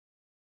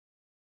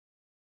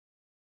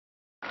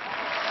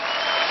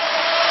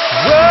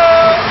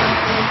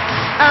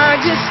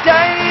just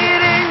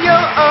died in your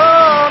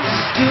arms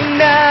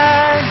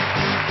tonight.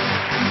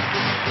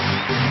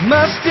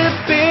 Must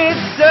have been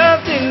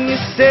something you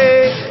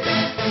said.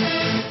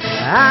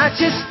 I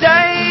just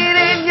died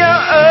in your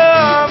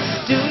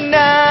arms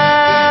tonight.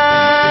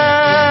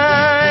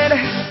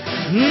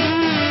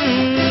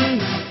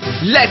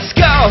 Let's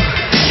go.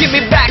 Give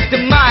me back the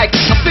mic.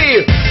 I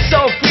feel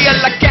so free,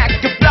 like I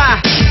can fly.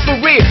 For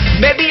real,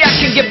 maybe I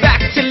can get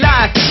back to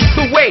life.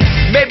 But wait,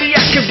 maybe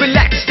I can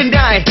relax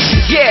tonight.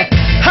 Yeah,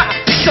 ha,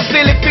 so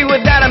feeling free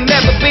without I've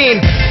never been.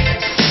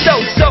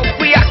 So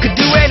free I could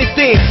do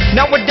anything.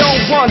 Now I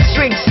don't want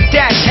strings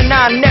attached, and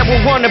I never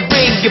wanna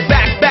bring you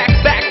back.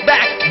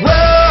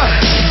 Whoa,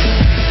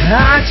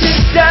 I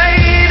just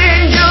died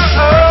in your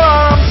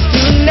arms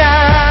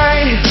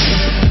tonight.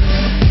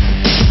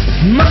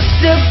 Must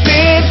have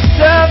been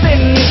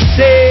something you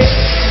said.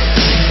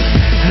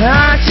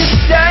 I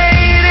just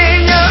died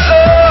in your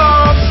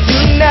arms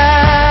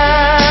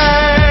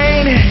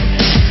tonight.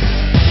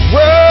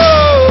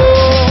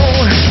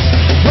 Whoa,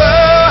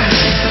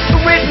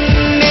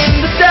 written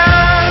in the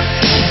stars,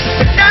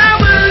 but I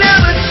will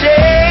never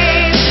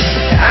change.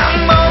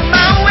 I'm on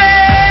my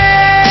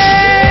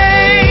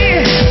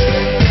way.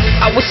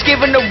 I was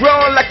given a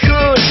role I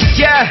could,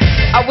 yeah,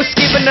 I was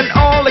given an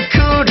all I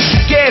could.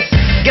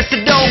 Guess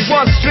I don't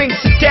want strings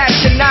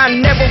attached, and I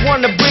never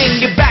wanna bring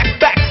you back.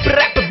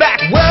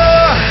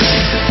 Whoa,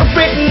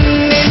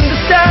 written in the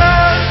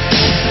stars,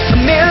 a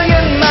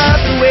million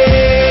miles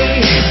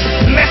away.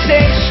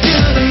 Message to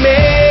the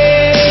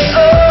mail.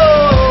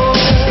 Oh,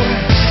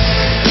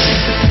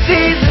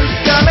 seasons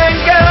come and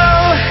go,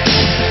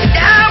 and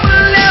I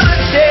will never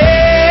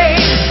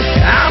change.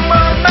 I'm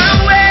on my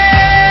way.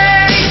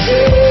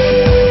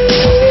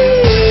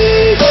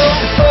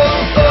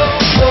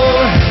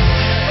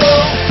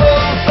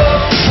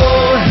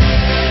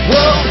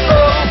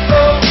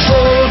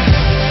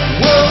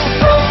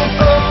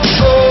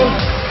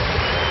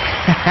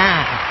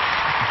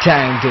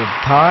 Time to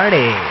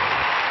party.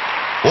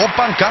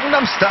 Oppan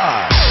Gangnam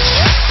Style.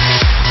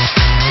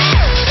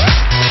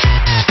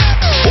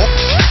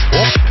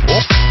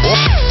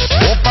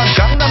 Oppan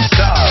Gangnam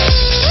Style.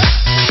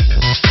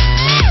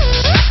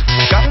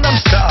 Gangnam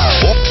Style.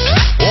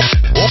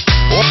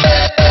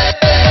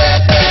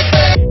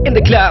 In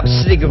the club,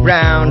 sing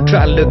around,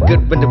 try to look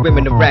good when the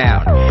women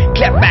around.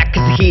 Clap back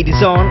cause the heat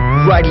is on,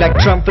 ride like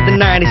Trump for the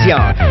 90s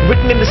yarn.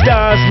 Written in the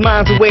stars,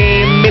 miles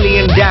away,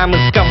 million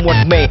diamonds come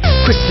what may.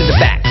 Chris in the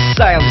back,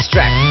 Sly on the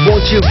track,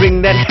 won't you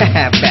bring that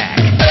hat back?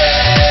 Hey,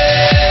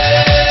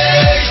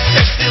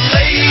 sexy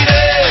lady.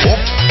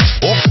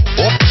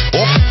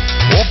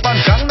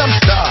 Oppan Gangnam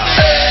Style.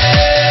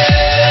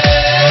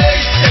 Hey,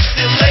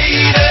 sexy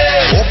lady.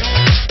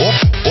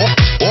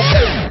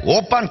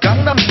 Oppan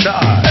Gangnam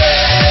Style.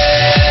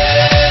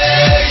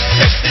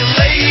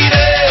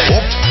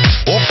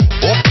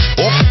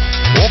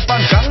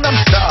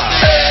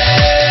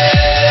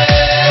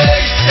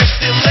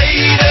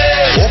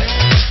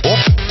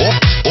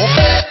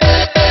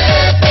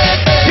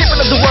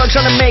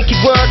 Trying to make it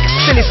work,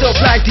 silly so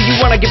fly, do you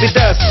wanna give it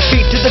us?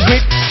 Beat to the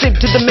grip, sink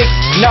to the mix,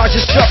 now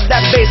just drop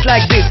that bass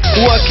like this.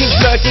 Working,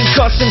 flirting,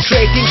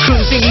 concentrating,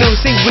 cruising,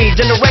 losing,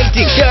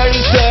 regenerating. Dirty,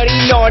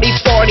 30, naughty,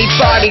 40,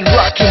 party,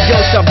 rocking,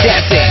 don't stop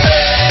dancing.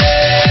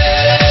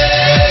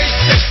 Hey,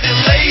 sexy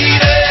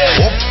lady.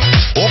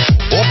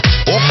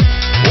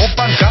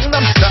 Oppan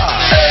Gangnam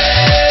Style.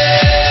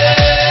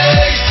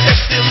 Hey,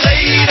 sexy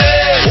lady.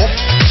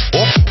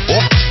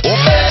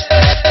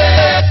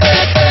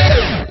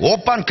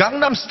 Oppan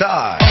Gangnam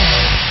Style.